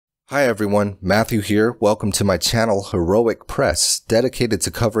Hi everyone, Matthew here. Welcome to my channel Heroic Press, dedicated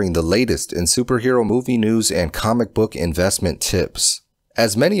to covering the latest in superhero movie news and comic book investment tips.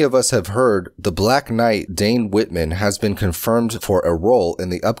 As many of us have heard, the Black Knight Dane Whitman has been confirmed for a role in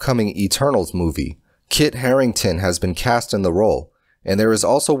the upcoming Eternals movie. Kit Harrington has been cast in the role, and there is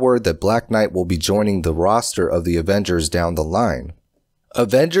also word that Black Knight will be joining the roster of the Avengers down the line.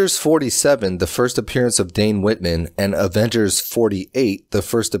 Avengers 47, the first appearance of Dane Whitman, and Avengers 48, the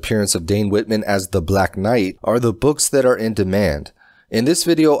first appearance of Dane Whitman as the Black Knight, are the books that are in demand. In this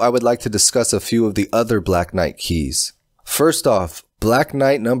video, I would like to discuss a few of the other Black Knight keys. First off, Black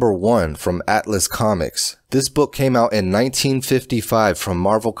Knight #1 from Atlas Comics. This book came out in 1955 from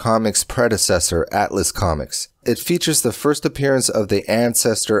Marvel Comics' predecessor, Atlas Comics. It features the first appearance of the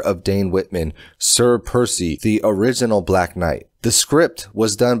ancestor of Dane Whitman, Sir Percy, the original Black Knight. The script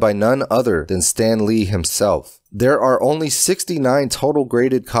was done by none other than Stan Lee himself. There are only 69 total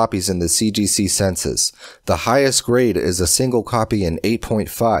graded copies in the CGC census. The highest grade is a single copy in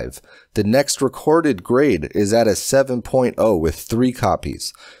 8.5. The next recorded grade is at a 7.0 with 3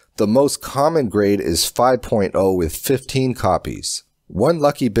 copies. The most common grade is 5.0 with 15 copies. One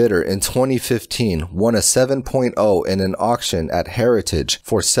lucky bidder in 2015 won a 7.0 in an auction at Heritage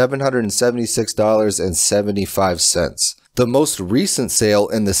for $776.75. The most recent sale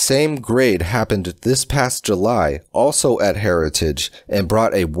in the same grade happened this past July, also at Heritage, and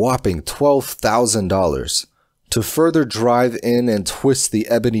brought a whopping $12,000. To further drive in and twist the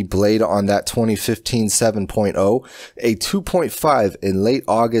ebony blade on that 2015 7.0, a 2.5 in late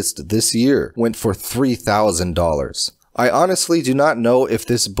August this year went for $3,000. I honestly do not know if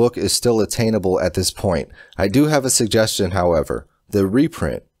this book is still attainable at this point. I do have a suggestion, however. The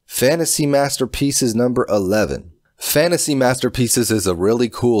reprint. Fantasy Masterpieces number 11. Fantasy Masterpieces is a really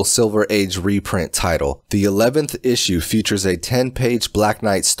cool Silver Age reprint title. The 11th issue features a 10-page Black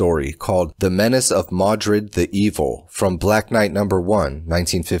Knight story called The Menace of Modred the Evil from Black Knight #1,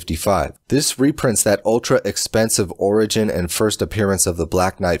 1955. This reprints that ultra-expensive origin and first appearance of the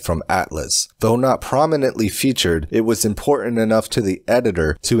Black Knight from Atlas. Though not prominently featured, it was important enough to the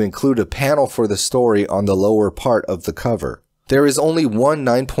editor to include a panel for the story on the lower part of the cover. There is only one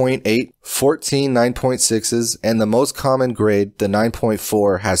 9.8, 14 9.6s, and the most common grade, the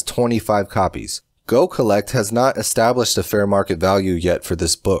 9.4, has 25 copies. Go Collect has not established a fair market value yet for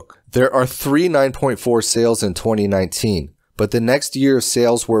this book. There are 3 9.4 sales in 2019, but the next year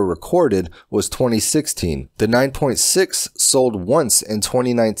sales were recorded was 2016. The 9.6 sold once in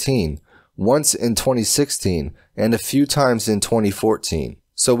 2019, once in 2016, and a few times in 2014.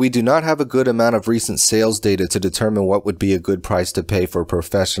 So we do not have a good amount of recent sales data to determine what would be a good price to pay for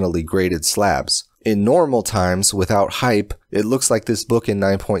professionally graded slabs. In normal times, without hype, it looks like this book in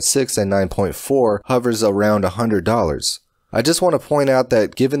 9.6 and 9.4 hovers around $100. I just want to point out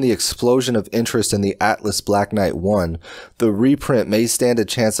that given the explosion of interest in the Atlas Black Knight 1, the reprint may stand a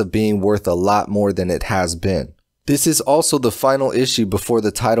chance of being worth a lot more than it has been. This is also the final issue before the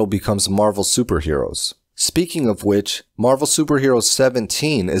title becomes Marvel Superheroes. Speaking of which, Marvel Superheroes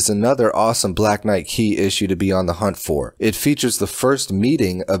 17 is another awesome Black Knight key issue to be on the hunt for. It features the first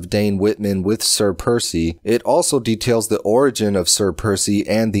meeting of Dane Whitman with Sir Percy. It also details the origin of Sir Percy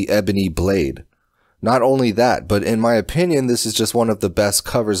and the Ebony Blade. Not only that, but in my opinion, this is just one of the best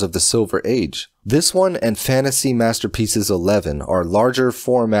covers of the Silver Age. This one and Fantasy Masterpieces 11 are larger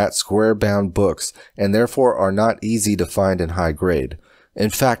format square-bound books and therefore are not easy to find in high grade. In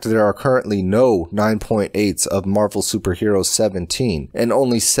fact, there are currently no 9.8s of Marvel Superheroes 17 and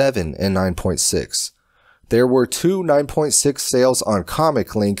only 7 in 9.6. There were 2 9.6 sales on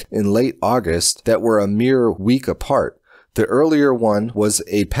Comic Link in late August that were a mere week apart. The earlier one was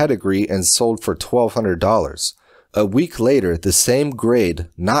a pedigree and sold for $1,200. A week later, the same grade,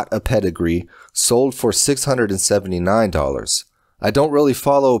 not a pedigree, sold for $679. I don't really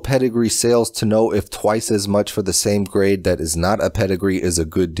follow pedigree sales to know if twice as much for the same grade that is not a pedigree is a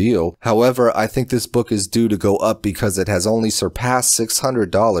good deal. However, I think this book is due to go up because it has only surpassed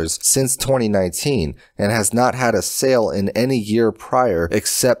 $600 since 2019 and has not had a sale in any year prior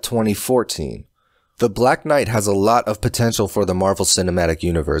except 2014. The Black Knight has a lot of potential for the Marvel Cinematic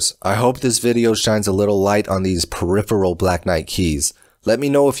Universe. I hope this video shines a little light on these peripheral Black Knight keys. Let me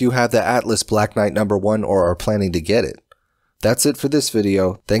know if you have the Atlas Black Knight #1 or are planning to get it. That's it for this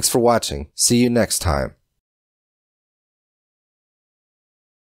video. Thanks for watching. See you next time.